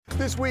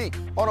This week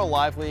on A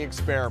Lively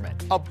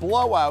Experiment, a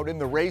blowout in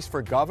the race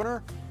for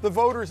governor, the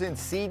voters in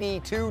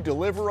CD2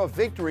 deliver a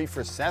victory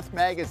for Seth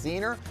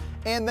Magaziner,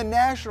 and the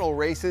national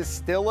race is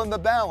still in the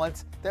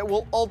balance that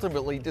will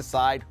ultimately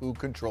decide who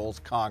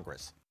controls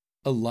Congress.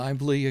 A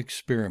Lively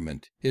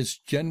Experiment is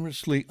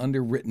generously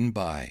underwritten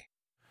by...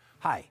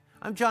 Hi,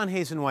 I'm John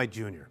Hazen-White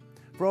Jr.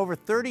 For over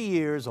 30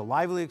 years, A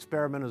Lively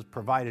Experiment has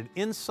provided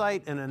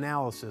insight and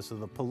analysis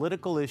of the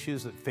political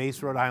issues that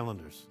face Rhode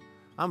Islanders.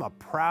 I'm a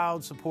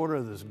proud supporter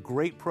of this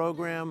great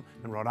program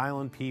and Rhode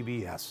Island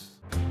PBS.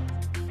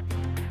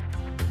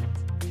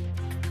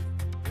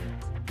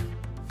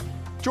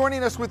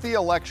 Joining us with the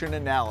election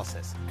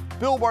analysis,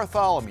 Bill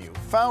Bartholomew,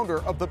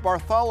 founder of the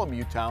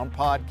Bartholomew Town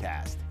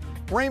podcast.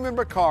 Raymond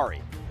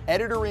Bakari,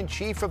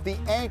 editor-in-chief of The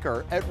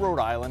Anchor at Rhode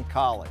Island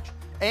College.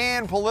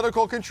 And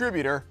political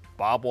contributor,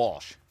 Bob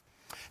Walsh.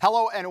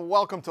 Hello and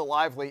welcome to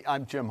Lively.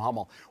 I'm Jim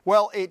Hummel.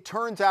 Well, it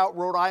turns out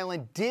Rhode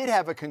Island did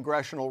have a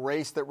congressional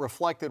race that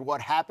reflected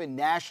what happened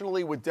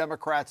nationally with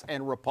Democrats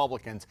and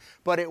Republicans,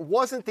 but it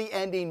wasn't the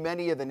ending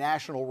many of the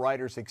national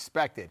writers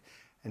expected.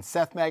 And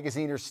Seth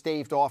Magaziner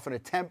staved off an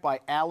attempt by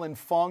Alan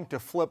Fung to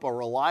flip a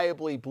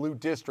reliably blue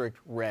district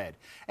red.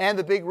 And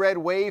the big red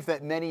wave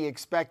that many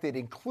expected,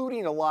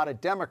 including a lot of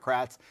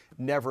Democrats,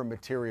 never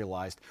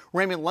materialized.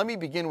 Raymond, let me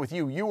begin with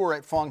you. You were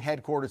at Fung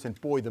headquarters, and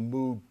boy, the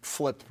mood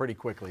flipped pretty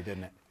quickly,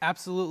 didn't it?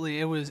 Absolutely.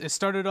 It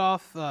started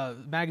off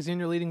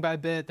Magaziner leading by a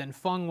bit, then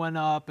Fung went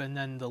up, and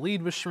then the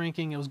lead was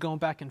shrinking. It was going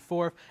back and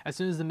forth. As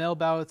soon as the mail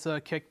ballots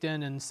kicked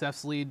in and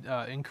Seth's lead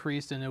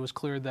increased, and it was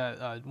clear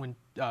that when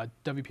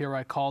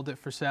WPRI called it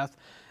for Seth,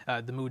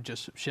 the mood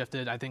just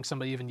shifted. I think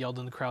somebody even yelled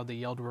in the crowd. They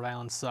yelled, "Rhode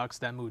Island sucks."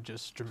 That mood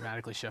just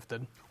dramatically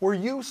shifted. Were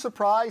you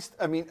surprised?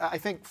 I mean, I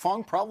think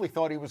Fung probably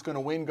thought he was going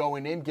to win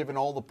going in, given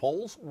all the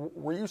polls.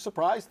 Were you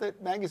surprised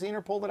that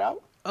Magaziner pulled it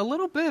out? A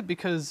little bit,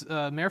 because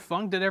Mayor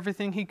Fung did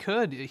everything he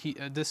could.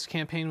 This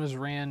campaign was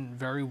ran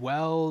very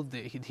well.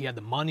 He had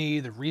the money,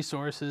 the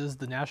resources,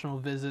 the national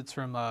visits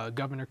from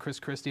Governor Chris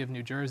Christie of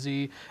New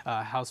Jersey,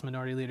 House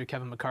Minority Leader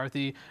Kevin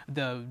McCarthy.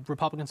 The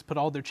Republicans put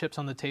all their chips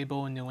on the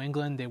table in New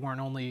England. They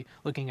weren't only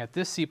looking at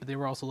this seat, but they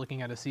were also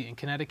looking at a seat in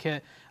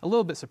Connecticut. A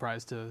little bit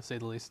surprised, to say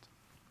the least.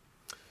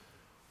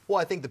 Well,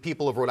 I think the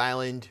people of Rhode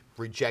Island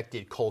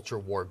rejected culture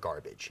war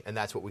garbage, and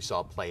that's what we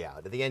saw play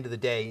out. At the end of the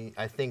day,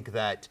 I think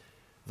that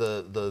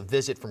the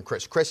visit from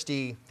Chris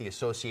Christie, the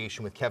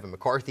association with Kevin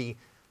McCarthy,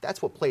 that's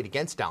what played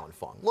against Alan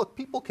Fung. Look,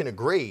 people can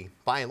agree,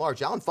 by and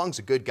large, Alan Fung's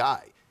a good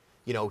guy.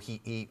 You know,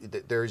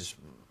 there's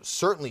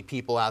certainly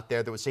people out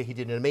there that would say he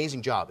did an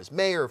amazing job as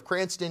mayor of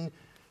Cranston.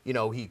 You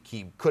know, he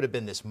could have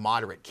been this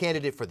moderate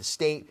candidate for the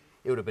state.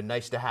 It would have been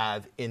nice to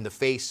have, in the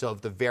face of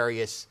the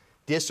various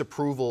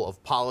disapproval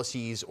of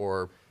policies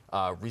or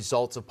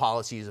results of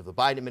policies of the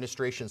Biden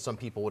administration, some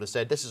people would have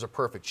said this is a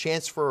perfect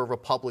chance for a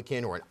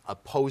Republican or an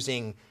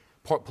opposing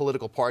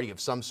political party of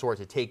some sort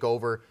to take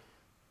over.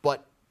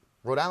 But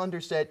Rhode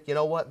Islanders said, you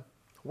know what,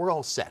 we're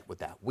all set with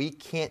that. We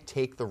can't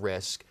take the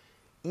risk,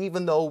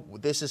 even though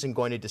this isn't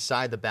going to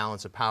decide the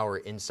balance of power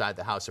inside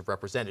the House of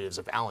Representatives.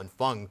 If Alan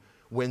Fung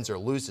wins or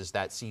loses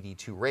that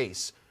CD2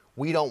 race,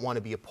 we don't want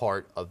to be a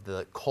part of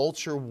the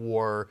culture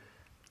war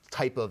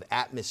type of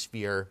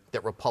atmosphere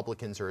that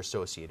Republicans are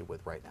associated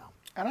with right now.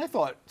 And I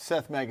thought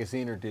Seth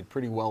Magaziner did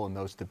pretty well in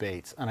those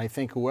debates. And I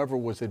think whoever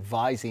was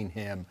advising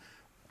him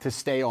to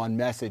stay on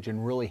message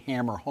and really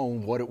hammer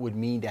home what it would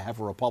mean to have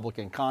a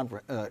Republican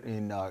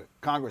in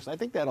Congress, I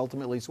think that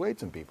ultimately swayed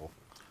some people.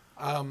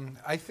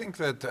 I think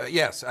that,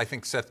 yes, I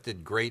think Seth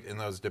did great in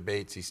those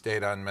debates. He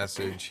stayed on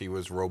message. He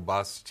was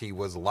robust. He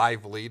was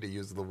lively, to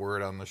use the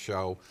word on the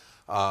show.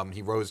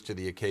 He rose to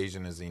the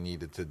occasion as he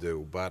needed to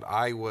do. But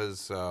I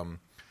was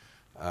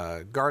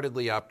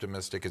guardedly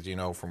optimistic, as you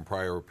know from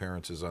prior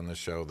appearances on the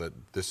show,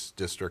 that this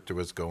district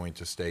was going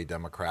to stay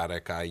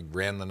Democratic. I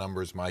ran the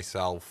numbers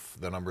myself.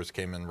 The numbers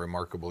came in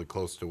remarkably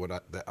close to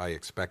what I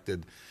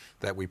expected,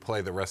 that we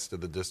play the rest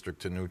of the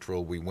district to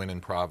neutral, we win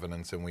in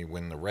Providence, and we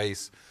win the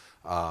race.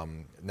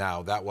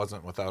 Now, that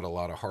wasn't without a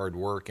lot of hard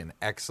work, an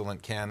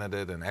excellent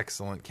candidate, an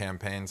excellent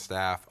campaign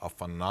staff, a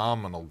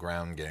phenomenal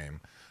ground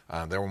game.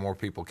 There were more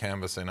people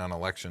canvassing on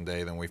Election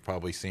Day than we've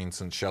probably seen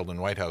since Sheldon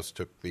Whitehouse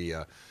took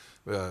the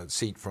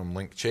seat from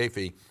Link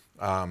Chafee,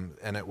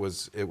 and it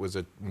was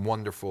a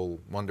wonderful,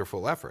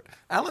 wonderful effort.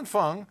 Alan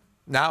Fung,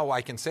 now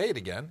I can say it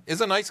again,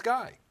 is a nice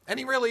guy, and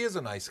he really is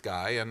a nice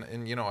guy,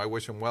 and you know, I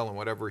wish him well in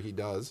whatever he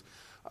does.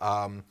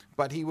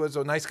 But he was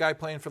a nice guy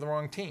playing for the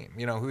wrong team.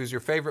 You know, who's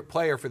your favorite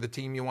player for the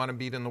team you want to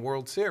beat in the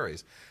World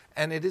Series?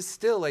 And it is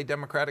still a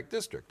Democratic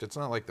district. It's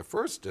not like the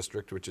first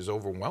district, which is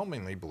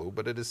overwhelmingly blue,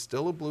 but it is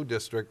still a blue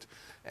district.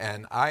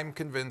 And I'm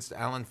convinced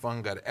Alan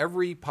Fung got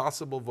every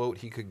possible vote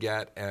he could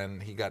get,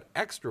 and he got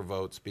extra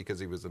votes because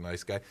he was a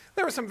nice guy.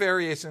 There were some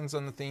variations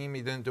on the theme.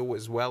 He didn't do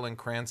as well in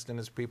Cranston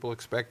as people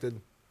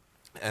expected.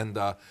 And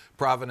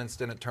Providence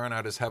didn't turn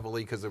out as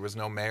heavily because there was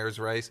no mayor's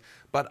race.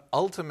 But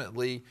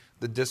ultimately,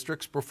 the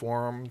districts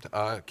performed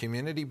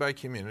community by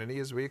community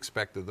as we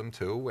expected them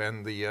to,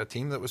 and the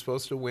team that was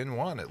supposed to win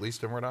won, at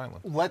least in Rhode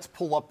Island. Let's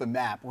pull up the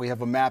map. We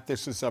have a map.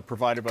 This is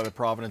provided by the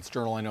Providence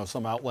Journal. I know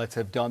some outlets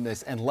have done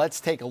this. And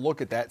let's take a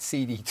look at that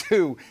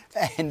CD2.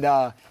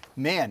 And,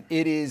 man,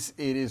 it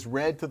is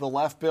red to the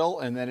left, Bill,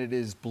 and then it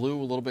is blue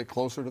a little bit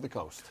closer to the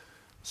coast.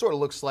 Sort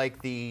of looks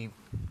like the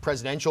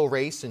presidential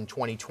race in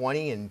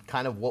 2020 and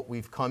kind of what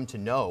we've come to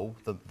know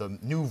the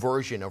new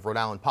version of Rhode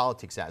Island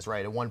politics as,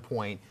 right? At one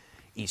point,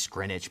 East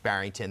Greenwich,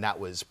 Barrington, that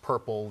was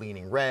purple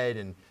leaning red,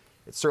 and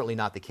it's certainly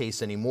not the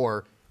case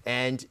anymore.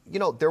 And, you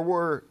know, there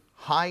were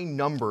high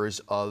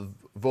numbers of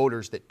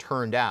voters that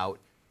turned out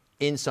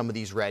in some of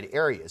these red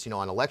areas. You know,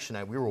 on election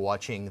night, we were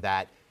watching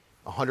that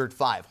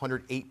 105,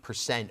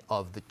 108%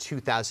 of the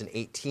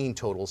 2018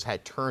 totals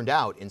had turned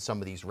out in some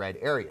of these red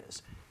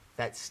areas.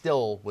 That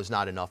still was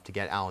not enough to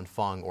get Alan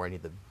Fung or any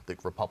of the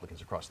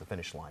Republicans across the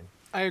finish line.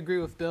 I agree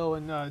with Bill,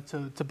 and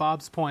to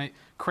Bob's point,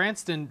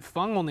 Cranston,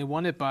 Fung only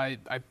won it by,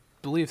 I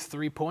believe,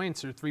 3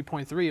 points or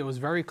 3.3. It was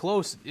very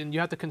close, and you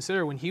have to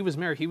consider when he was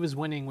mayor, he was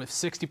winning with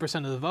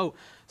 60% of the vote,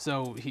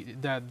 so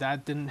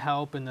that didn't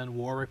help. And then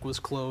Warwick was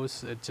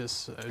close. It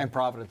just and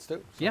Providence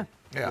too. So. Yeah.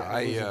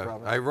 Yeah,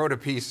 I wrote a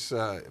piece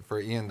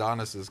for Ian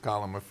Donis's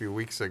column a few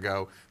weeks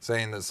ago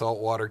saying that salt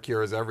water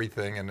cures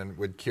everything and it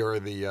would cure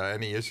the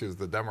any issues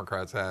the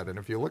Democrats had. And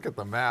if you look at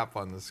the map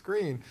on the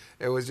screen,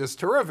 it was just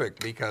terrific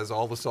because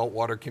all the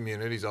saltwater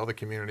communities, all the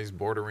communities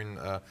bordering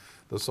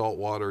the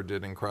saltwater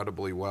did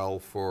incredibly well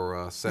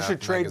for Seth. You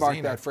should trademark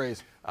that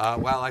phrase.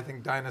 Well, I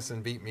think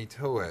Dynison beat me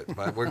to it,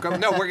 but we're going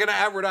to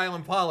add Rhode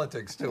Island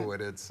politics to it.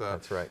 It's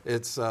that's right.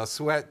 It's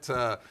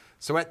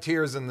sweat,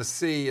 tears in the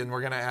sea, and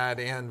we're going to add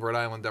and Rhode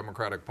Island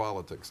Democratic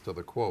politics to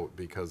the quote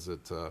because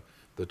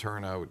the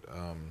turnout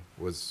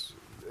was,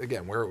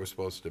 again, where it was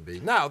supposed to be.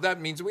 Now,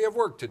 that means we have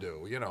work to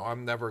do. You know,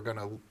 I'm never going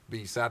to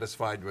be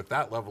satisfied with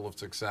that level of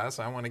success.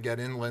 I want to get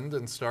inland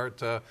and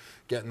start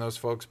getting those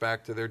folks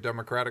back to their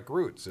Democratic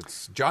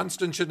roots.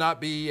 Johnston should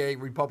not be a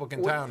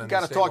Republican town. You've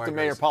got to talk to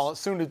Mayor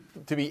soon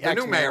to be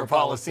ex-Mayor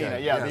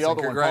Policina. Yeah, yes, the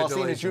other one,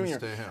 Policina Jr.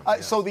 To him,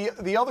 yes. So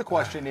the other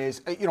question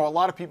is, you know, a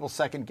lot of people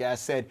second guess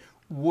said,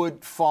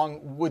 would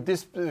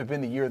this have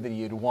been the year that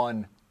he had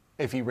won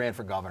if he ran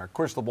for governor?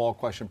 Crystal ball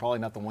question, probably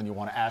not the one you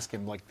want to ask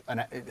him like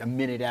a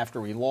minute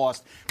after he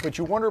lost. But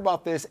you wonder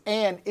about this,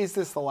 and is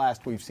this the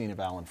last we've seen of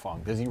Alan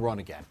Fung? Does he run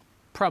again?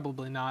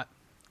 Probably not.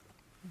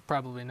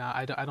 Probably not.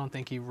 I don't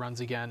think he runs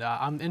again.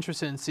 I'm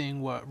interested in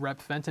seeing what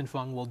Rep. Fenton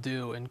Fung will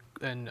do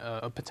in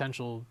a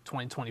potential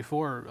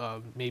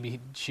 2024. Maybe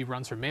she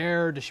runs for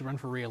mayor. Does she run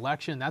for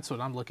re-election? That's what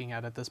I'm looking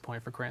at this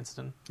point for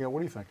Cranston. Yeah,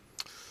 what do you think?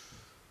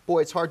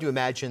 Boy, it's hard to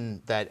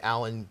imagine that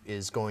Alan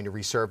is going to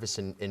resurface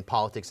in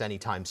politics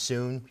anytime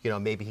soon. You know,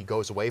 maybe he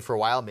goes away for a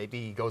while.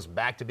 Maybe he goes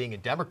back to being a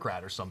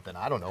Democrat or something.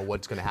 I don't know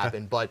what's going to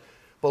happen. But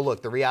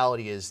look, the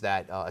reality is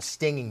that a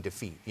stinging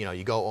defeat, you know,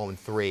 you go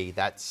 0-3,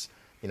 that's,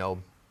 you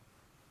know,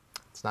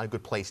 it's not a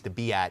good place to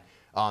be at.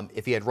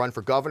 If he had run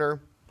for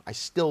governor, I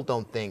still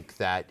don't think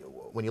that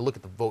when you look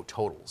at the vote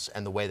totals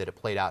and the way that it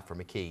played out for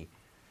McKee,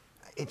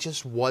 it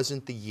just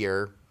wasn't the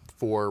year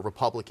for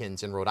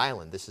Republicans in Rhode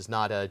Island. This is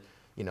not a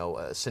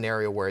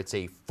scenario where it's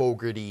a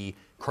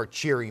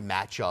Fogarty-Carcieri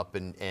matchup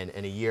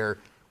and a year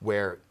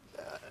where,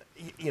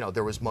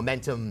 there was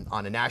momentum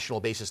on a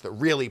national basis that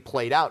really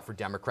played out for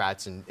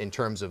Democrats in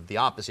terms of the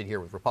opposite here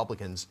with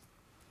Republicans.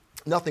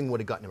 Nothing would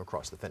have gotten him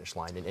across the finish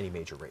line in any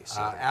major race.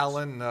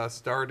 Alan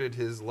started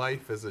his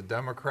life as a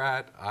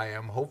Democrat. I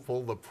am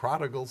hopeful the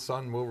prodigal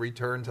son will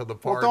return to the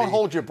party. Well, don't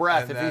hold your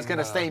breath if he's going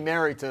to stay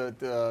married to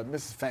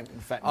Mrs.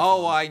 Fenton.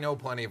 Oh, I know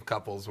plenty of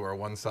couples where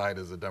one side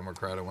is a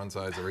Democrat and one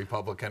side is a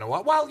Republican.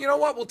 Well, you know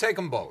what? We'll take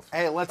them both.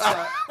 Hey, let's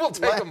we'll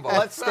take them both.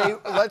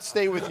 Let's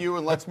stay with you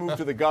and let's move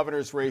to the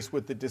governor's race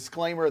with the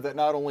disclaimer that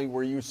not only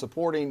were you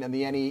supporting in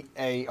the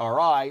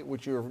NEARI,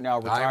 which you're now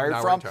retired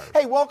from. Retired.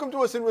 Hey, welcome to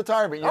us in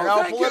retirement. You're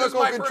now a political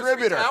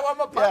contributor. Now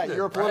I'm a pundit, yeah,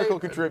 you're a political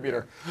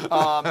contributor.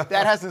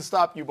 That hasn't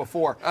stopped you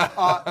before.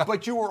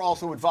 But you were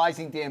also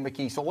advising Dan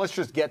McKee, so let's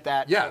just get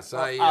that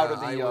out of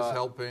the... I was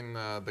helping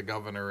the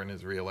governor in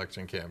his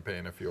re-election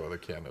campaign, a few other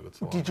candidates.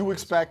 Did you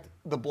expect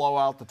the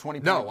blowout, the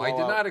 20-point blowout? No, I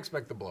did not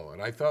expect the blowout.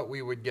 I thought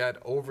we would get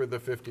over the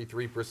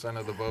 53%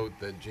 of the vote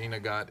that Gina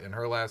got in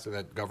her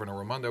that Governor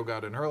Raimondo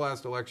got in her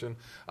last election.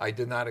 I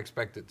did not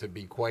expect it to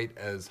be quite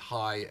as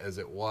high as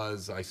it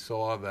was. I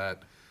saw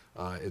that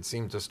it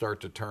seemed to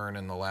start to turn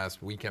in the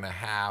last week and a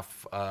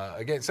half.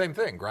 Again, same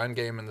thing. Ground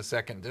game in the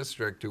 2nd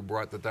District, who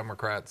brought the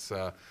Democrats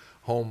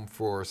home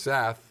for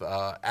Seth,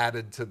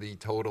 added to the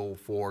total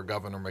for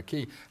Governor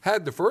McKee.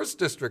 Had the 1st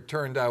District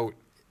turned out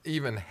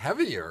even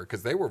heavier,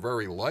 because they were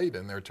very light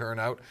in their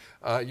turnout,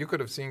 you could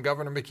have seen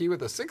Governor McKee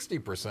with a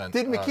 60%.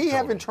 Did McKee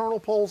have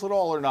internal polls at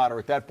all or not? Or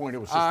at that point it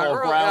was just all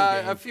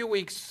ground game? A few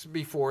weeks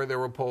before, there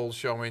were polls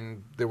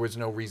showing there was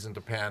no reason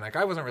to panic.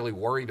 I wasn't really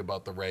worried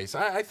about the race.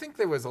 I think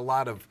there was a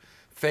lot of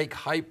fake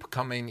hype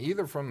coming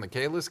either from the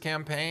Kayla's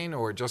campaign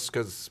or just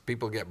because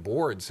people get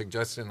bored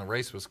suggesting the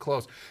race was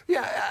close.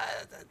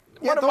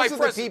 Those are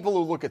the people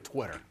who look at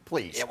Twitter.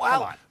 Please, come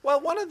on.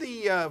 Well, one of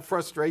the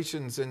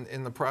frustrations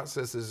in the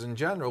process is, in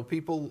general,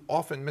 people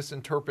often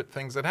misinterpret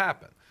things that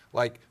happen.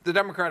 Like the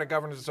Democratic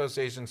Governors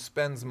Association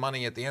spends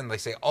money at the end. They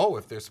say, oh,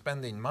 if they're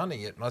spending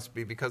money, it must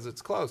be because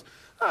it's close.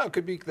 Oh, it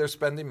could be they're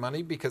spending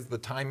money because the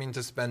timing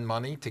to spend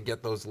money to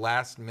get those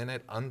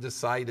last-minute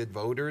undecided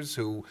voters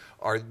who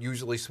are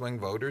usually swing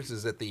voters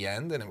is at the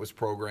end, and it was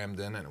programmed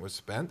in and it was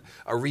spent.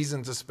 A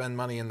reason to spend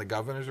money in the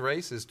governor's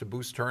race is to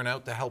boost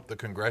turnout to help the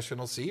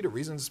congressional seat. A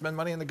reason to spend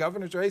money in the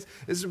governor's race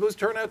is to boost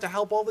turnout to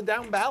help all the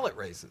down-ballot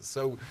races.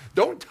 So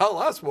don't tell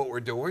us what we're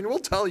doing. We'll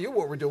tell you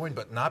what we're doing,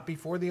 but not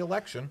before the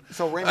election.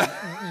 So, Raymond,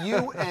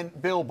 you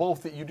and Bill,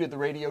 both that you did the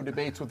radio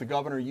debates with the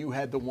governor, you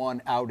had the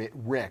one out at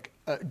Rick.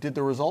 Did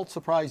the results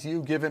surprise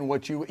you, given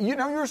what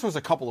yours was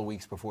a couple of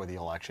weeks before the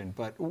election,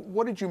 but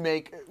what did you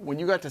make when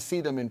you got to see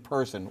them in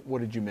person?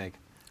 What did you make?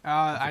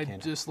 I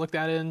just looked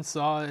at it and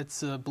saw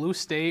it's a blue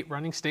state.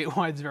 Running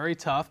statewide is very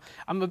tough.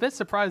 I'm a bit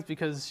surprised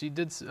because she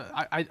did.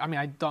 I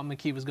thought Governor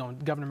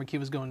McKee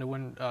was going to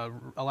win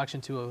election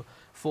to a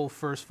full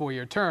first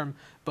 4-year term,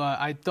 but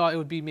I thought it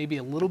would be maybe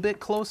a little bit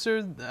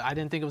closer. I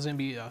didn't think it was going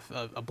to be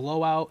a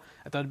blowout.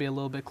 I thought it'd be a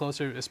little bit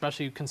closer,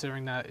 especially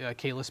considering that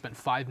Kayla spent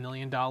 $5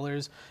 million,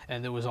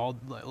 and there was all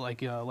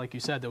like you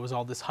said, there was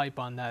all this hype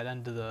on that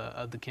end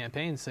of the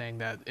campaign saying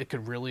that it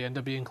could really end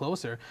up being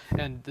closer,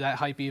 and that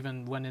hype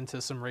even went into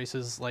some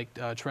races like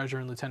treasurer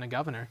and lieutenant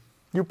governor.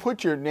 You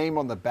put your name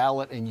on the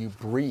ballot and you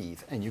breathe,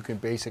 and you can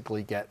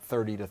basically get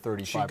 30 to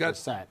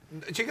 35%.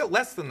 She got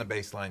less than the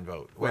baseline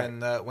vote.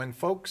 Right. When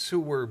folks who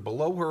were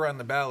below her on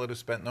the ballot who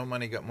spent no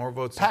money got more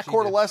votes. Pat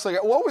Cordelessa,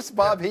 what was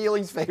Bob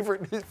Healey's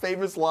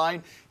famous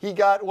line? He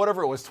got,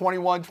 whatever it was,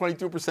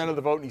 22% of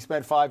the vote, and he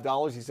spent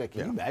 $5. He said,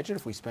 can you imagine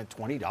if we spent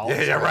 $20?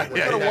 Yeah, right.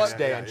 The next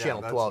day on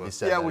Channel 12, he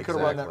said that. We could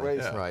have run that race.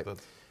 Yeah, right.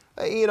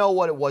 You know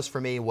what it was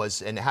for me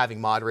was, and having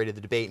moderated the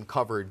debate and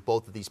covered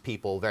both of these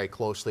people very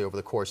closely over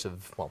the course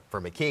of, well,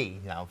 for McKee,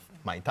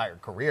 my entire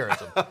career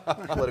as a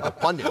political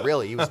pundit,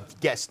 really. He was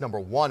guest number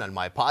one on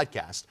my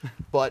podcast.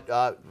 But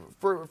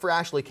for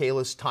Ashley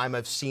Kayla's time,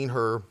 I've seen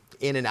her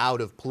in and out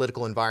of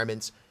political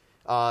environments.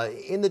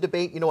 In the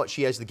debate, you know what?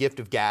 She has the gift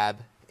of gab,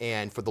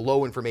 and for the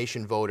low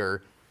information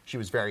voter, she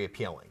was very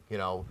appealing.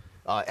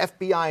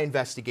 FBI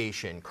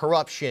investigation,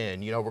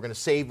 corruption, we're going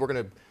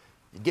to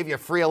give you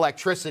free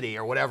electricity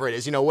or whatever it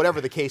is,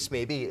 whatever the case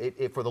may be.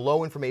 For the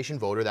low information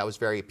voter, that was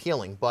very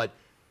appealing. But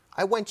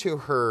I went to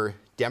her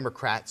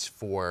Democrats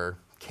for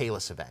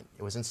Kayla's event.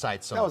 It was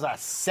inside some... That was a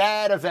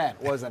sad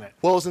event, wasn't it?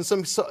 Well, it was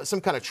in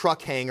some kind of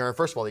truck hangar.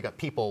 First of all, they got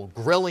people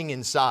grilling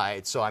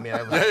inside. So,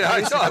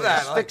 I saw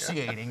that.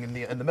 Asphyxiating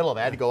in the middle of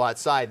it. I had to go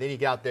outside. Then you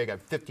get out there, got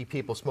 50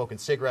 people smoking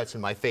cigarettes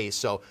in my face.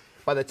 So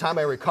by the time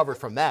I recovered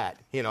from that,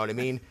 you know what I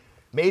mean,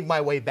 made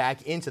my way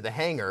back into the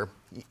hangar.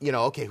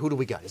 Okay, who do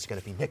we got? Is it going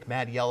to be Nick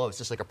Mattiello? It's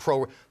just like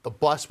the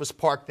bus was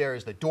parked there.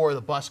 Is the door of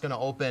the bus going to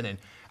open? And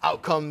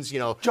out comes,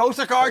 Joe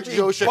Sakarji,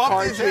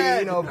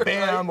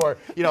 bam. Or,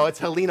 it's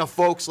Helena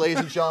Folks, ladies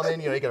and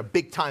gentlemen. You got a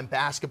big-time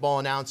basketball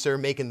announcer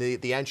making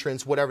the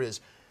entrance, whatever it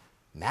is.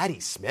 Maddie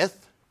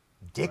Smith,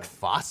 Dick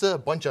Fossa, a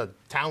bunch of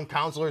town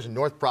councilors in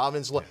North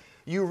Providence.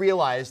 You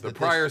realize that the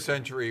prior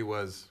century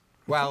was,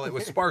 well, it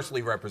was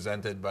sparsely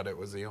represented, but it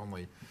was the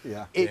only.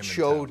 Yeah. It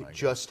showed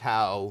just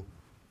how,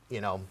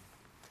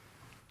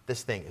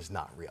 this thing is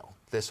not real.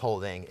 This whole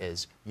thing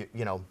is,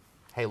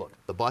 hey, look,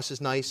 the bus is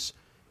nice.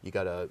 You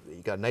got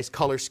a nice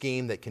color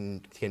scheme that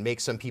can make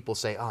some people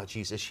say, oh,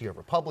 geez, is she a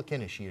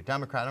Republican? Is she a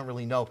Democrat? I don't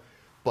really know.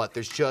 But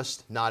there's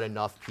just not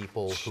enough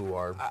people who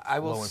are I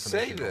will low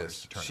say information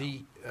this.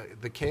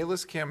 The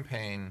Kayla's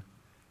campaign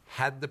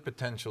had the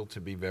potential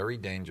to be very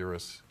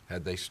dangerous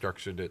had they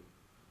structured it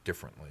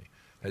differently.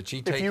 Had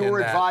she taken if you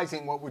were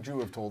advising, what would you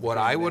have told? What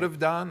I would have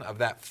done of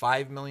that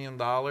 $5 million,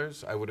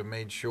 I would have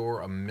made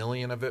sure $1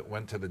 million of it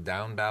went to the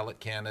down ballot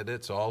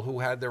candidates, all who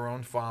had their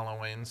own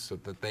followings, so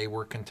that they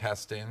were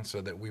contesting,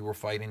 so that we were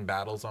fighting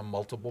battles on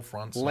multiple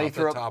fronts,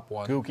 Lathrop, not the top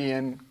one.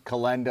 Gukian,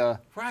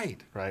 Kalenda.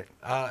 Right.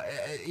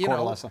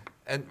 Cordelessa.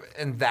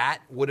 And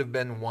that would have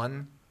been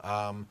one.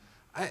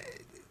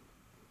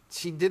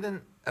 She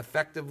didn't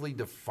effectively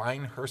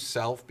define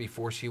herself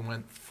before she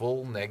went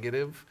full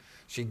negative.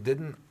 She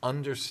didn't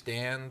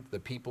understand the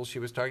people she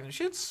was talking to.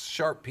 She had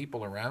sharp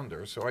people around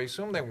her, so I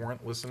assume they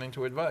weren't listening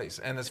to advice.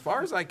 And as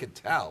far as I could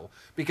tell,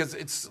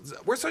 because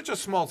we're such a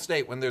small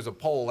state, when there's a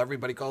poll,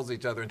 everybody calls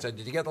each other and said,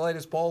 did you get the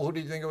latest poll? Who do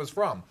you think it was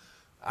from?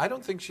 I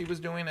don't think she was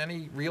doing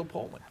any real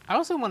polling. I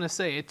also want to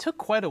say it took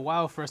quite a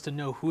while for us to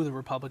know who the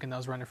Republican that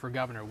was running for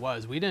governor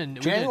was.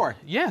 January.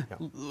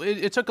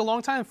 It took a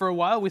long time. For a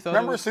while, we thought.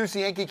 Remember,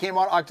 Susie Yankee came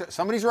on.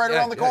 Somebody's right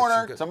around the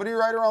corner. Somebody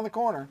right around the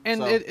corner.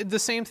 And the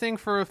same thing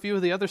for a few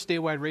of the other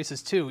statewide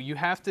races too. You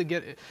have to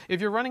get, if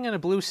you're running in a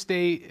blue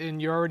state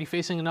and you're already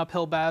facing an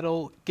uphill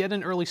battle, get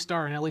an early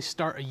start and at least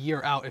start a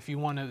year out if you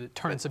want to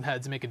turn some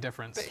heads and make a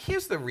difference. But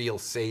here's the real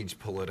sage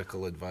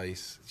political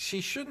advice: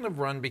 she shouldn't have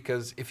run,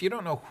 because if you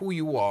don't know who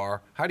you you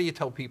are, how do you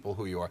tell people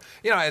who you are?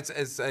 You know,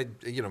 it's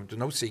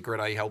no secret,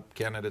 I help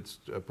candidates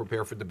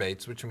prepare for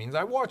debates, which means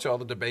I watch all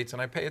the debates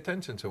and I pay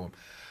attention to them.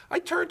 I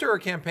turned to her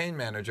campaign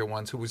manager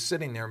once, who was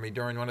sitting near me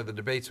during one of the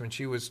debates when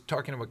she was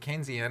talking about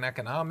Keynesian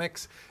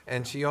economics,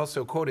 and she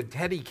also quoted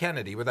Teddy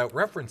Kennedy without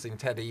referencing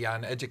Teddy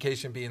on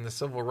education being the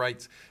civil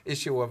rights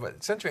issue of a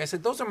century. I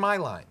said, those are my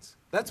lines.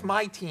 That's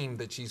my team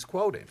that she's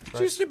quoting. Right.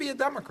 She used to be a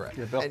Democrat.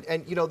 Yeah,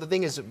 and the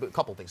thing is, a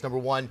couple things. Number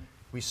one,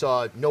 we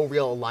saw no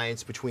real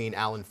alliance between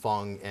Alan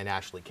Fung and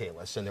Ashley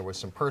Kalus, and there was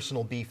some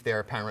personal beef there,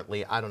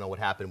 apparently. I don't know what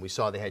happened. We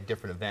saw they had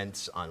different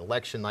events on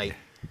election night.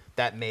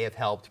 That may have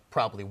helped,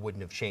 probably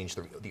wouldn't have changed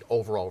the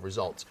overall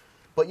results.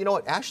 But you know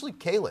what? Ashley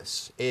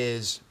Kalus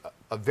is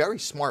a very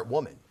smart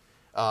woman.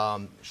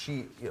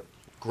 She,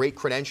 great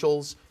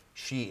credentials.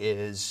 She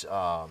is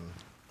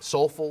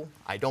soulful.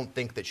 I don't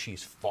think that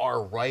she's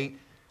far right.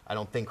 I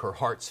don't think her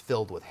heart's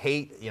filled with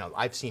hate.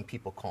 I've seen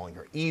people calling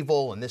her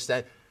evil and this,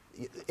 that.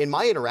 In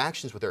my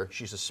interactions with her,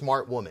 she's a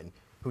smart woman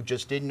who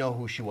just didn't know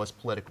who she was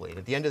politically. And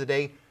at the end of the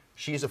day,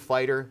 she's a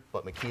fighter,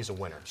 but McKee's a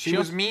winner. She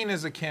was mean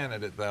as a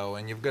candidate, though,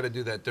 and you've got to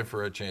do that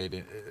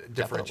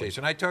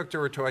differentiation. I talked to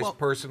her twice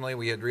personally.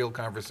 We had real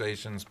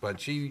conversations, but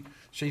she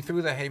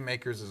threw the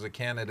haymakers as a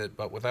candidate,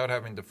 but without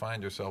having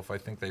defined herself, I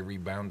think they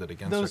rebounded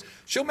against her.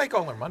 She'll make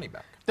all her money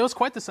back. That was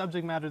quite the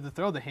subject matter to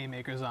throw the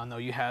haymakers on, though.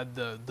 You had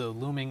the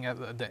looming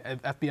the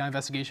FBI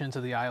investigation into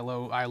the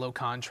ILO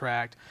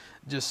contract,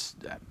 just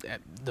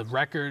the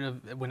record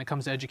of when it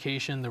comes to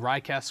education, the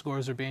RICAS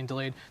scores are being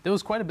delayed. There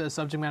was quite a bit of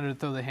subject matter to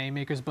throw the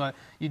haymakers, but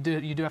you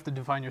do have to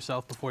define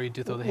yourself before you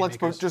do throw the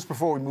haymakers. Just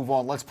before we move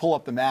on, let's pull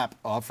up the map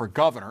for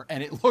governor,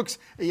 and it looks,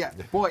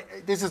 boy,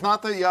 this is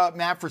not the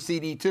map for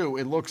CD2.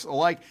 It looks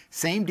like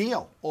same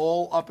deal.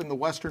 All up in the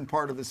western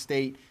part of the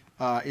state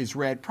is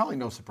red. Probably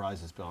no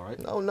surprises, Bill, right?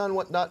 No,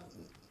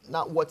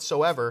 not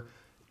whatsoever.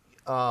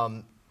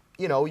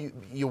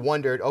 You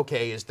wondered,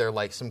 okay, is there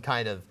like some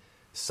kind of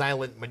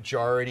silent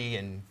majority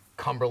in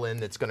Cumberland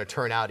that's going to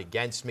turn out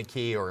against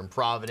McKee or in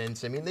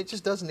Providence? I mean, it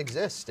just doesn't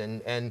exist.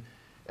 And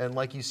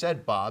like you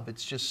said, Bob,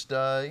 it's just,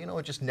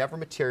 it just never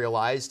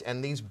materialized.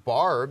 And these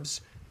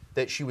barbs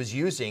that she was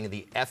using,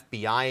 the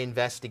FBI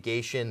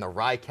investigation, the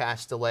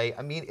RICAS delay,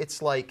 I mean,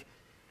 it's like,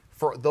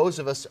 for those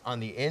of us on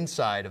the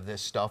inside of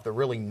this stuff that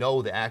really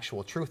know the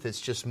actual truth,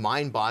 it's just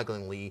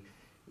mind-bogglingly,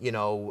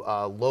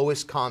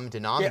 lowest common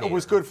denominator. Yeah, it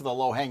was good for the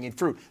low-hanging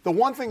fruit. The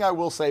one thing I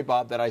will say,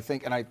 Bob, that I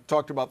think, and I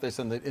talked about this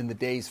in the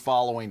days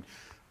following,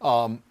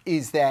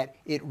 is that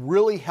it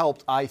really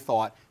helped, I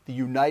thought, the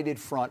united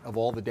front of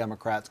all the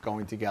Democrats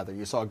going together.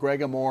 You saw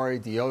Greg Amore,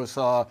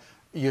 Diosa,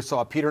 you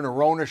saw Peter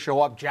Nerona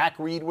show up, Jack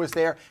Reed was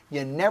there.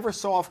 You never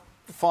saw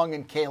Fung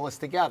and Kalus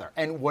together.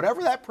 And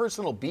whatever that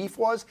personal beef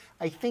was,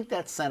 I think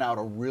that sent out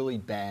a really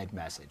bad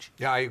message.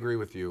 Yeah, I agree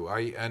with you.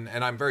 And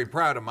I'm very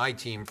proud of my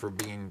team for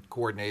being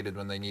coordinated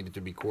when they needed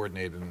to be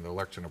coordinated in the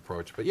election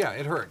approach. But yeah,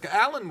 it hurt.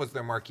 Alan was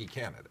their marquee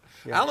candidate.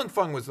 Yeah. Alan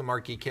Fung was the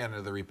marquee candidate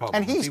of the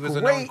Republicans.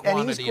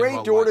 And he's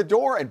great door to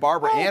door. And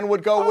Barbara Ann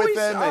would go with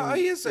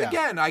him.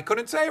 Again, I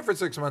couldn't say it for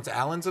 6 months.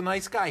 Alan's a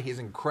nice guy. He's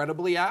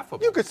incredibly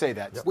affable. You could say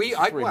that.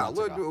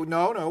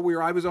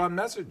 I was on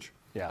message.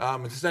 Yeah.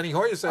 Steny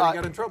Hoyer said he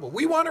got in trouble.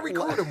 We want to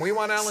recruit him. We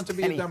want Alan to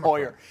be a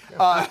Democrat.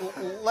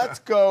 Let's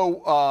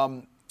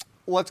go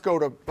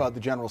to the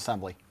General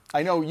Assembly.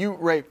 I know you,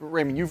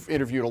 Raymond, you've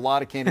interviewed a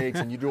lot of candidates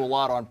and you do a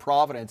lot on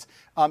Providence.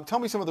 Tell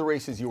me some of the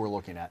races you were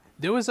looking at.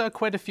 There was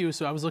quite a few.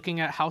 So I was looking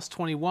at House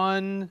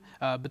 21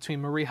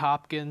 between Marie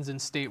Hopkins and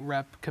State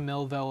Rep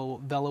Camille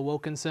Vella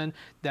Wilkinson.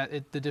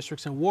 The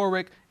districts in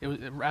Warwick.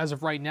 As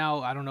of right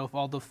now, I don't know if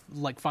all the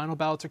final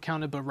ballots are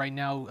counted, but right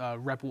now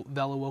Rep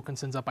Vella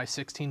Wilkinson's up by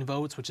 16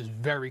 votes, which is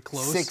very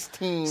close.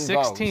 16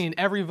 votes.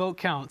 Every vote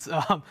counts.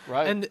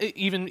 Right. And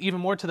even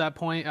more to that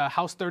point,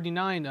 House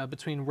 39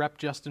 between Rep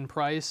Justin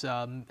Price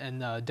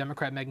and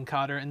Democrat Megan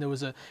Cotter, and there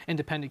was an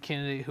independent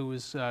candidate who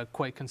was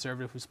quite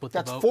conservative who split the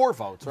vote. That's 4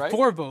 votes, right?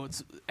 4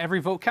 votes. Every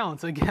vote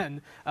counts.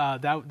 Again,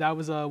 that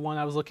was one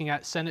I was looking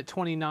at. Senate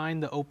 29,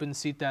 the open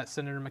seat that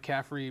Senator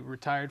McCaffrey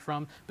retired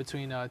from,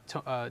 between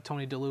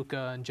Tony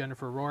DeLuca and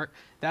Jennifer Rourke.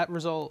 That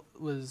result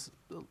was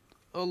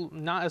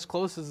not as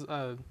close as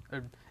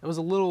it was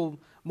a little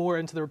more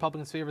into the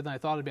Republicans' favor than I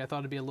thought it'd be. I thought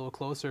it'd be a little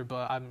closer,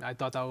 but I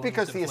thought that was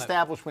because the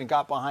establishment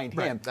got behind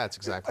him. That's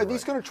exactly. Are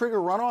these going to trigger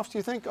runoffs? Do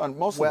you think on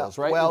most of those?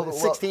 Right. Well,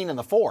 16 and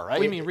the 4, right? What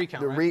do you mean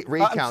recount?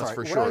 Recounts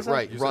for sure.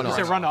 Right. Runoff. You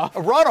said runoff.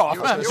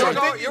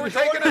 Runoff. You were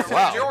taking us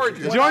to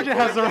Georgia. Georgia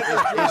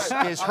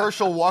has is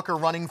Herschel Walker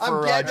running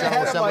for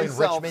General Assembly in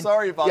Richmond?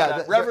 Sorry about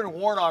that. Reverend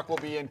Warnock will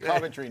be in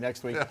Coventry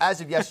next week.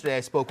 As of yesterday, I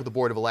spoke with the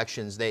Board of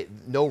Elections.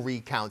 No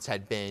recounts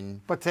had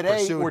been. But today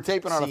pursued. we're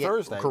taping on a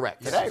Thursday.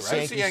 Correct. Today,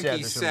 right?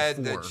 Cienki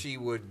said that she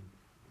would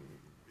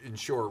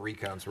ensure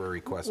recounts were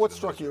requested. What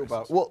struck you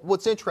about? Well,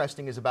 what's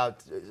interesting is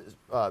about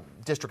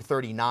District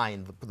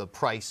 39, the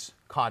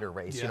Price-Cotter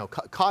race. Yeah.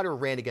 Cotter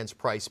ran against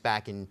Price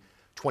back in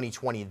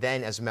 2020,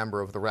 then as a member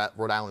of the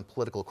Rhode Island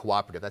Political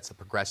Cooperative. That's the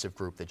progressive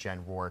group that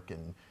Jen Rourke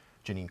and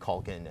Janine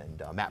Culkin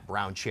and Matt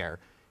Brown chair.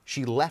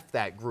 She left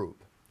that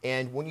group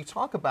And when you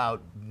talk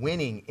about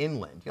winning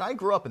inland, I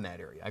grew up in that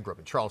area. I grew up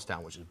in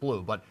Charlestown, which is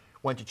blue, but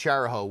went to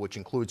Chariho, which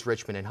includes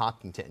Richmond and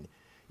Hopkinton.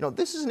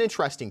 This is an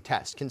interesting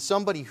test. Can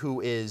somebody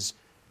who is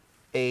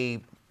a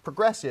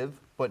progressive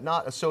but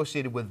not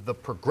associated with the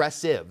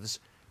progressives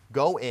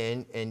go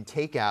in and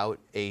take out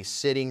a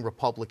sitting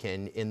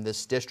Republican in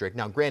this district?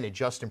 Now, granted,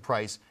 Justin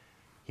Price,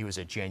 he was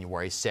at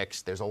January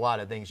 6th. There's a lot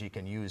of things you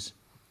can use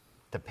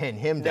to pin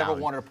him down. Never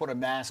wanted to put a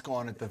mask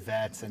on at the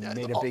vets and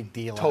made a big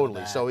deal Totally. out of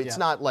that. So it's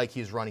not like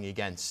he's running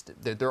against.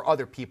 There are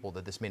other people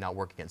that this may not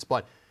work against.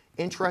 But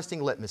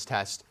interesting litmus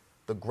test.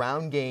 The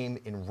ground game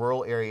in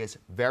rural areas,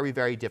 very,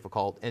 very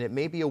difficult. And it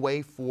may be a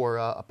way for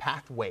a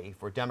pathway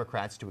for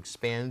Democrats to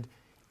expand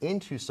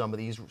into some of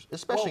these,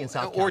 especially in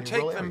South County. Or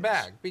take rural them areas.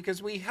 back,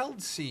 because we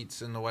held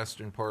seats in the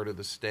western part of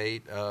the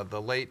state.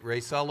 The late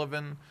Ray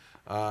Sullivan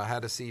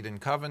had a seat in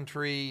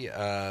Coventry.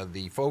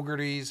 The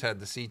Fogartys had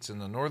the seats in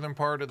the northern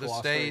part of the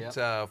state.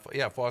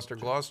 Foster,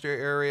 Gloucester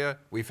area.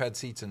 We've had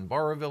seats in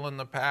Burrillville in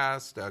the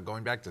past,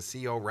 going back to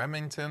C.O.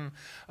 Remington.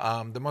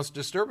 The most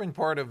disturbing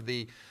part of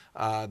the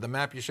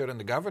map you showed in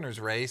the governor's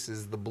race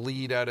is the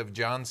bleed out of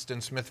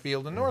Johnston,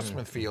 Smithfield, and North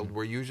Smithfield,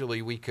 where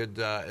usually we could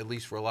at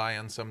least rely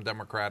on some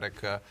Democratic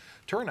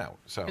turnout.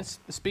 So, and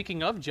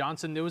speaking of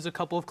Johnson, there was a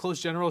couple of close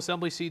General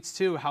Assembly seats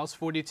too, House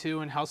 42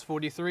 and House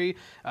 43.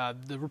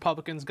 The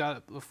Republicans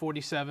got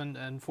 47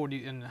 and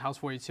 40 in House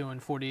 42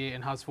 and 48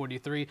 in House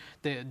 43.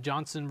 The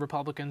Johnson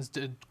Republicans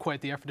did quite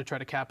the effort to try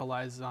to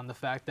capitalize on the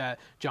fact that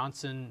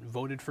Johnson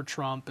voted for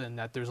Trump and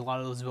that there's a lot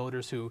of those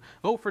voters who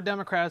vote for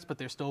Democrats, but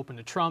they're still open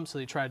to Trump, so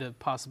they tried to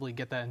possibly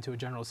get that into a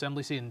General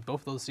Assembly seat, and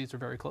both of those seats are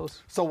very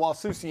close. So while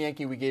Susie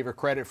Yankee, we gave her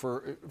credit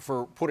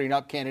for putting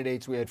up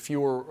candidates, we had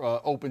fewer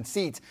open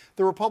seats,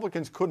 the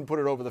Republicans couldn't put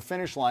it over the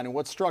finish line. And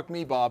what struck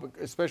me, Bob,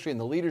 especially in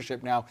the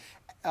leadership now,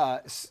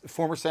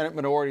 former Senate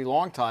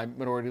longtime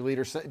minority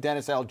leader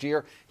Dennis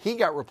Algier, he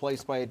got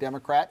replaced by a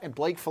Democrat, and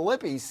Blake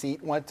Filippi's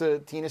seat went to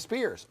Tina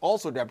Spears,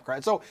 also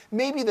Democrat. So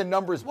maybe the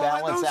numbers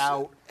balance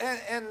out.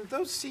 And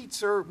those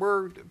seats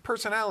were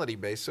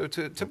personality-based. So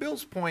to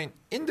Bill's point,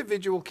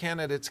 individual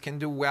candidates can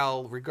do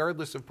well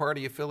regardless of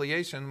party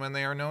affiliation when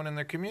they are known in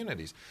their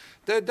communities.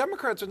 The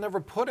Democrats would never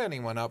put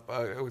anyone up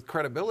with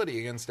credibility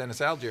against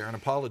Dennis Algier, and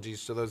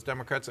apologies to those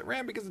Democrats that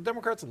ran, because the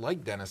Democrats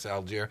like Dennis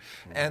Algier.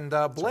 And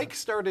Blake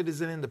started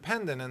as an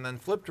independent and then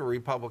flipped to a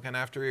Republican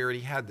after he already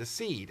had the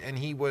seat. And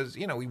he was,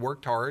 he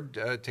worked hard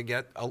to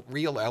get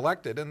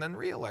elected and then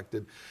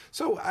reelected.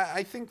 So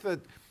I think that,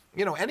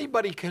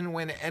 anybody can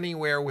win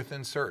anywhere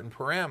within certain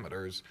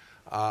parameters.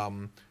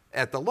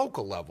 At the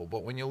local level,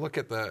 but when you look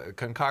at the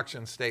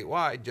concoction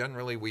statewide,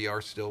 generally we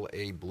are still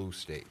a blue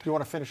state. Do you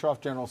want to finish off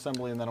General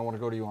Assembly, and then I want to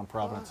go to you on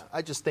Providence?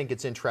 I just think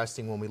it's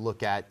interesting when we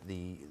look at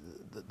the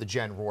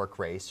Jen Rourke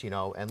race,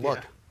 and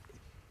look,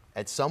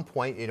 at some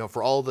point,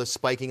 for all the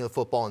spiking of the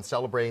football and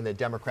celebrating the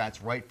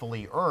Democrats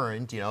rightfully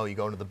earned, you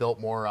go to the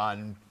Biltmore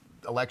on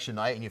election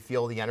night and you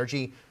feel the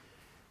energy.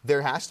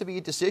 There has to be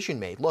a decision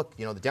made. Look,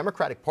 the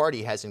Democratic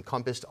Party has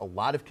encompassed a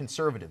lot of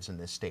conservatives in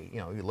this state.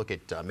 You look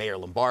at Mayor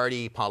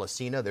Lombardi,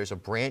 Policina. There's a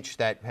branch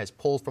that has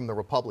pulled from the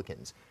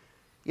Republicans.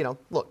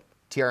 Look,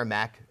 Tiara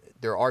Mack,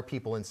 there are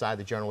people inside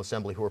the General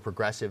Assembly who are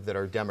progressive that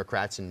are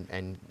Democrats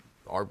and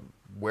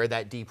wear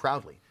that D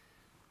proudly.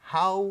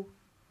 How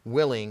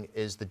willing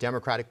is the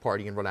Democratic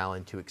Party in Rhode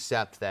Island to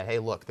accept that, hey,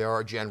 look, there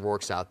are Jen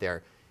Rourkes out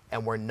there,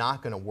 and we're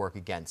not going to work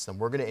against them.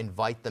 We're going to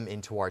invite them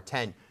into our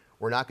tent.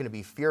 We're not going to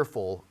be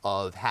fearful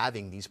of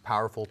having these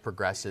powerful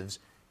progressives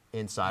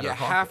inside our caucus.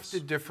 You have to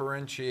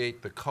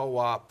differentiate the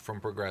co-op from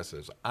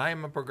progressives.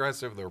 I'm a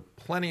progressive. There are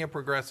plenty of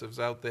progressives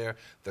out there.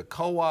 The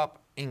co-op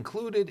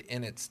included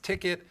in its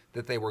ticket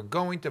that they were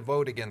going to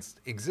vote against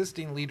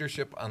existing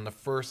leadership on the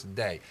first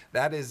day.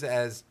 That is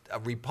as a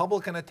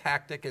Republican a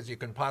tactic as you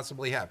can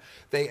possibly have.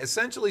 They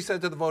essentially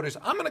said to the voters,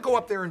 I'm going to go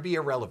up there and be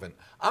irrelevant.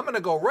 I'm going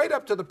to go right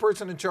up to the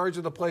person in charge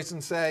of the place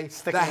and say,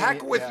 the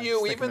heck with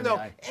you, even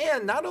though,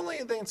 and not only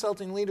are they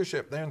insulting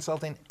leadership, they're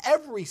insulting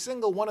every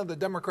single one of the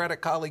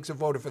Democratic colleagues who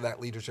voted for that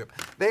leadership.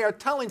 They are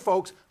telling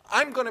folks,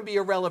 I'm going to be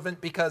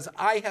irrelevant because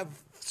I have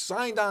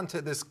signed on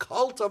to this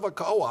cult of a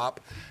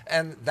co-op,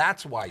 and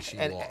that's why she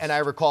lost. And I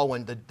recall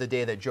when the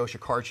day that Joe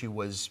Shikarchi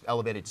was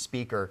elevated to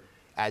speaker,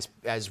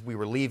 as we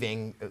were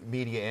leaving,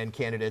 media and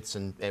candidates,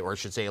 or I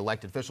should say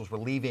elected officials were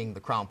leaving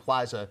the Crown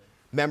Plaza,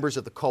 members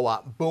of the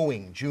co-op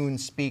booing June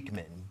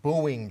Speakman,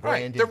 booing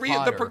Brandon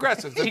Potter. The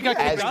progressives. He got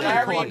kicked out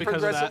of the club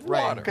because of that.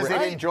 Right, because they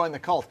didn't join the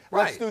cult.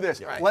 Let's do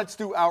this. Right. Let's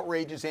do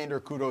outrages and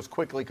or kudos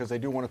quickly, because I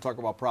do want to talk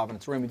about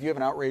Providence. Raymond, do you have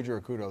an outrage or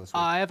a kudo this week?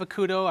 I have a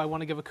kudo. I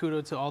want to give a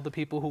kudo to all the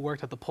people who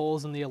worked at the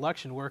polls and the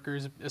election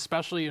workers,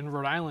 especially in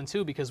Rhode Island,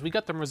 too, because we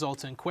got them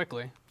results in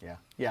quickly.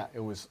 Yeah,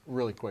 it was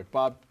really quick.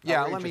 Bob?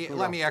 Yeah, let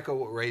me echo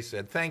what Ray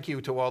said. Thank you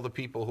to all the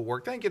people who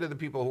worked. Thank you to the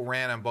people who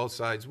ran on both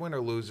sides. Win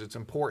or lose, it's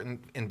important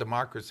in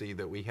democracy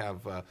that we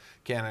have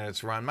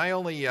candidates run. My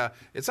only,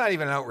 it's not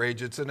even an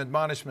outrage, it's an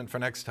admonishment for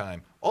next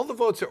time. All the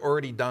votes are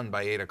already done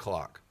by 8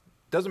 o'clock.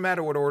 Doesn't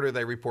matter what order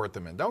they report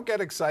them in. Don't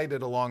get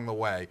excited along the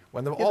way.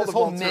 When all this the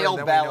whole votes are in, mail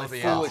then we know ballot the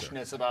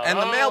foolishness answer. about And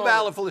the mail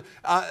ballot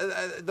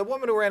the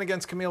woman who ran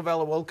against Camille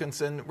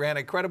Vella-Wilkinson ran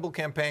a credible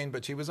campaign,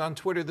 but she was on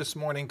Twitter this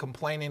morning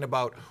complaining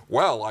about,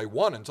 well, I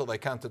won until they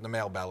counted the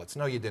mail ballots.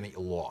 No, you didn't.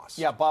 You lost.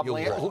 Yeah, Bob You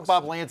lost.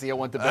 Lancia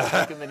went to bed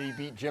thinking that he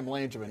beat Jim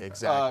Langevin.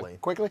 Exactly.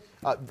 Quickly?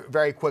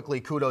 Very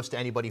quickly, kudos to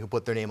anybody who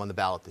put their name on the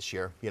ballot this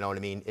year. You know what I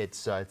mean?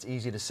 It's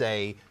easy to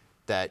say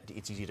that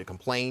it's easy to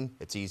complain.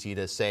 It's easy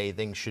to say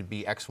things should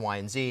be X, Y,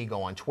 and Z.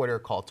 Go on Twitter,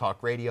 call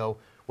talk radio,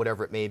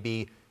 whatever it may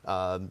be.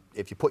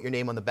 If you put your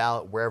name on the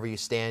ballot, wherever you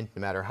stand,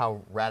 no matter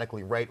how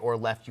radically right or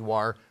left you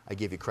are, I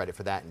give you credit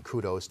for that, and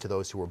kudos to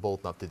those who were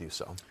bold enough to do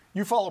so.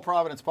 You follow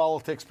Providence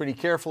politics pretty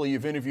carefully.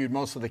 You've interviewed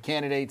most of the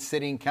candidates,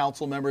 sitting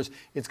council members.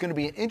 It's going to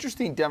be an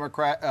interesting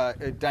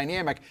Democrat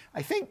dynamic.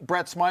 I think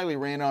Brett Smiley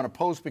ran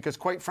unopposed because,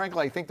 quite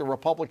frankly, I think the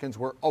Republicans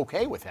were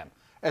okay with him,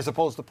 as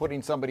opposed to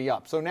putting somebody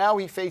up. So now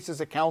he faces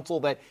a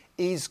council that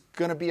is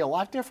going to be a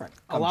lot different.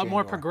 A lot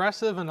more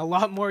progressive and a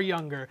lot more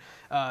younger.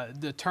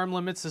 The term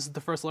limits, this is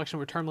the first election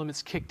where term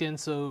limits kicked in,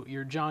 so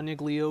your John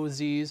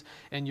Igliozzi's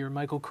and your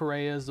Michael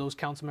Correa's, those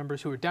council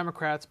members who are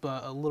Democrats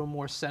but a little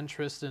more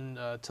centrist and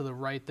to the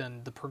right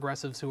than the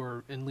progressives who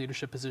are in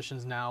leadership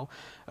positions now,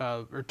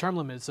 are term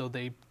limited, so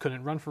they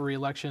couldn't run for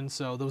re-election,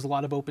 so there was a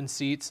lot of open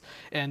seats.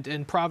 And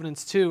in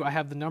Providence, too, I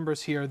have the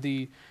numbers here.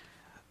 The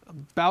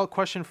ballot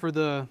question for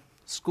the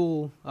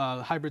school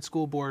hybrid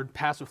school board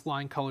passed with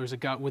flying colors. It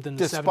got within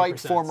the 7%. Despite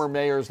former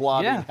mayors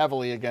lobbying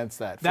heavily against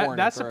that.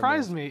 That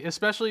surprised me,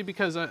 especially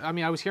because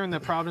I was hearing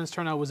that Providence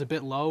turnout was a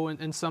bit low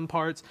in some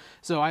parts.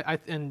 So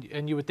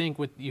and you would think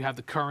you have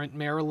the current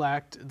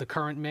mayor-elect, the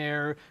current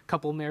mayor, a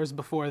couple mayors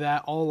before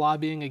that, all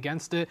lobbying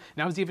against it.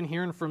 And I was even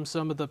hearing from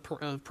some of the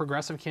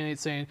progressive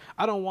candidates saying,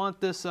 "I don't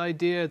want this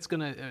idea. It's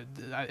gonna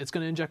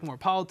inject more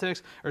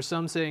politics." Or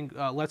some saying,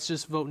 "Let's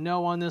just vote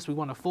no on this. We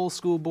want a full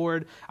school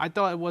board." I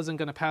thought it wasn't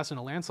going to pass in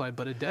a landslide,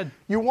 but it did.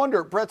 You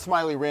wonder, Brett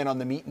Smiley ran on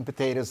the meat and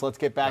potatoes. Let's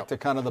get back to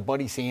kind of the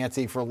Buddy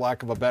Cianci, for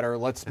lack of a better.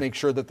 Let's make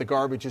sure that the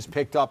garbage is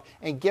picked up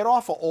and get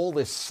off of all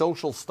this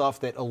social stuff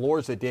that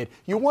Elorza did.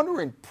 You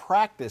wonder in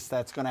practice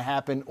that's going to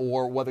happen,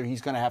 or whether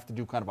he's going to have to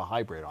do kind of a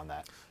hybrid on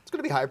that. It's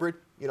going to be hybrid.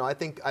 You know, I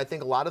think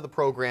a lot of the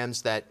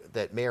programs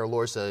that Mayor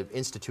Elorza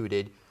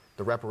instituted,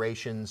 the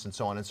reparations and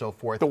so on and so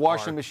forth. The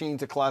washing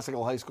machines at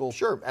Classical High School.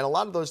 Sure, and a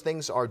lot of those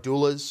things are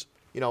doulas.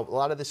 You know, a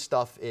lot of this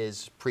stuff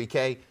is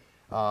pre-K.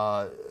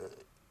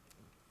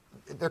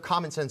 They're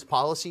common sense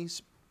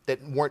policies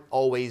that weren't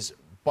always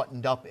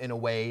buttoned up in a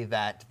way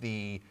that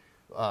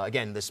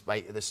again,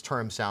 this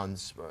term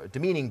sounds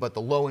demeaning, but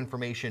the low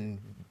information,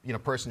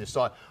 person who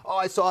saw it,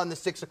 I saw in the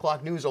 6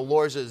 o'clock news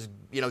Elorza's,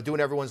 doing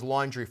everyone's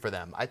laundry for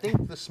them. I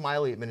think the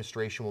Smiley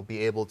administration will be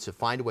able to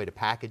find a way to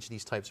package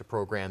these types of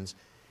programs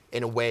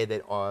in a way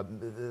that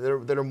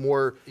are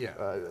more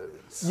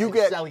you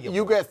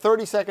get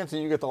 30 seconds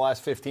and you get the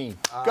last 15.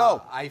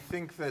 Go. I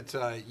think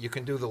that you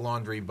can do the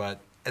laundry,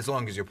 but as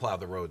long as you plow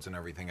the roads and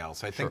everything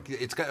else. I think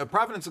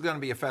Providence is going to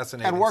be a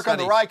fascinating and work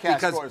study on the RICAS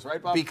scores,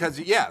 right, Bob? Because,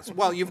 yes,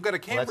 well, you've got a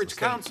Cambridge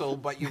council,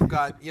 but you've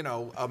got,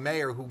 a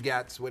mayor who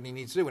gets what he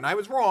needs to do. And I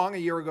was wrong a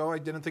year ago. I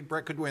didn't think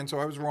Brett could win, so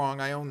I was wrong.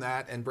 I own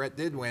that, and Brett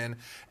did win.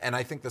 And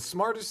I think the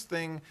smartest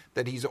thing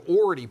that he's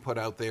already put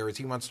out there is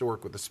he wants to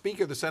work with the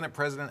Speaker, the Senate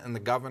President, and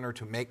the Governor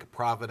to make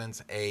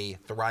Providence a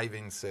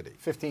thriving city.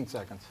 15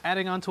 seconds.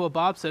 Adding on to what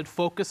Bob said,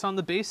 focus on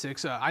the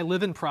basics. I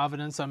live in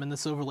Providence. I'm in the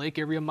Silver Lake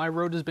area. My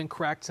road has been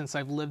cracked since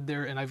I've lived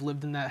there, and I've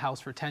lived in that house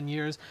for 10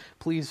 years.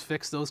 Please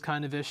fix those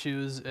kind of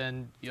issues,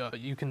 and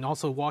you can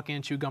also walk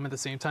and chew gum at the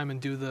same time and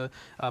do the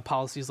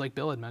policies like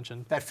Bill had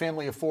mentioned. That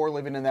family of 4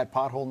 living in that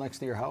pothole next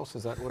to your house,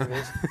 is that what it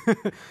is?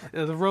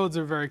 The roads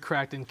are very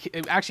cracked and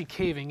actually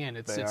caving in.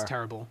 It's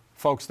terrible.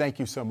 Folks, thank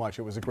you so much.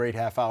 It was a great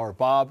half hour.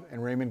 Bob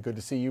and Raymond, good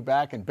to see you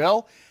back, and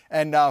Bill.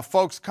 And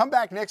folks, come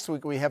back next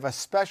week. We have a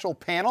special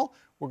panel.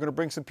 We're going to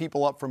bring some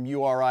people up from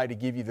URI to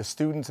give you the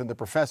students and the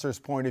professors'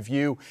 point of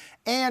view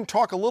and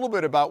talk a little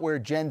bit about where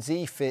Gen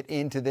Z fit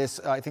into this.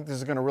 I think this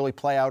is going to really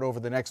play out over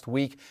the next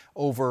week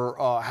over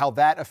how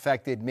that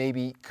affected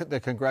maybe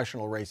the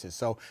congressional races.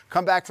 So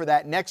come back for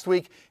that next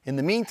week. In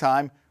the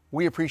meantime,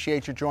 we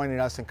appreciate you joining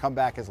us, and come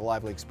back as the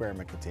lively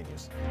experiment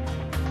continues.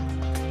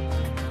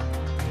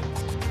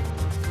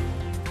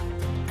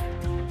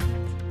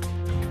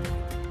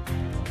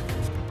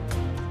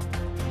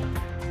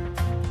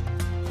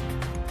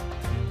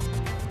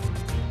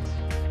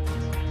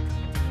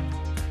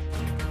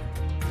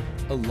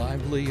 A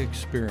Lively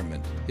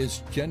Experiment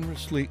is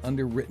generously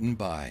underwritten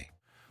by...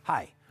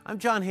 Hi, I'm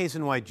John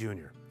Hazen White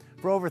Jr.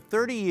 For over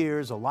 30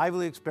 years, A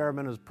Lively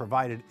Experiment has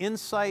provided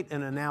insight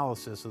and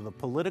analysis of the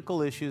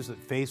political issues that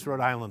face Rhode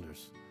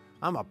Islanders.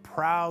 I'm a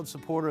proud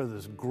supporter of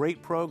this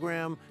great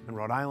program and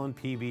Rhode Island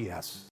PBS.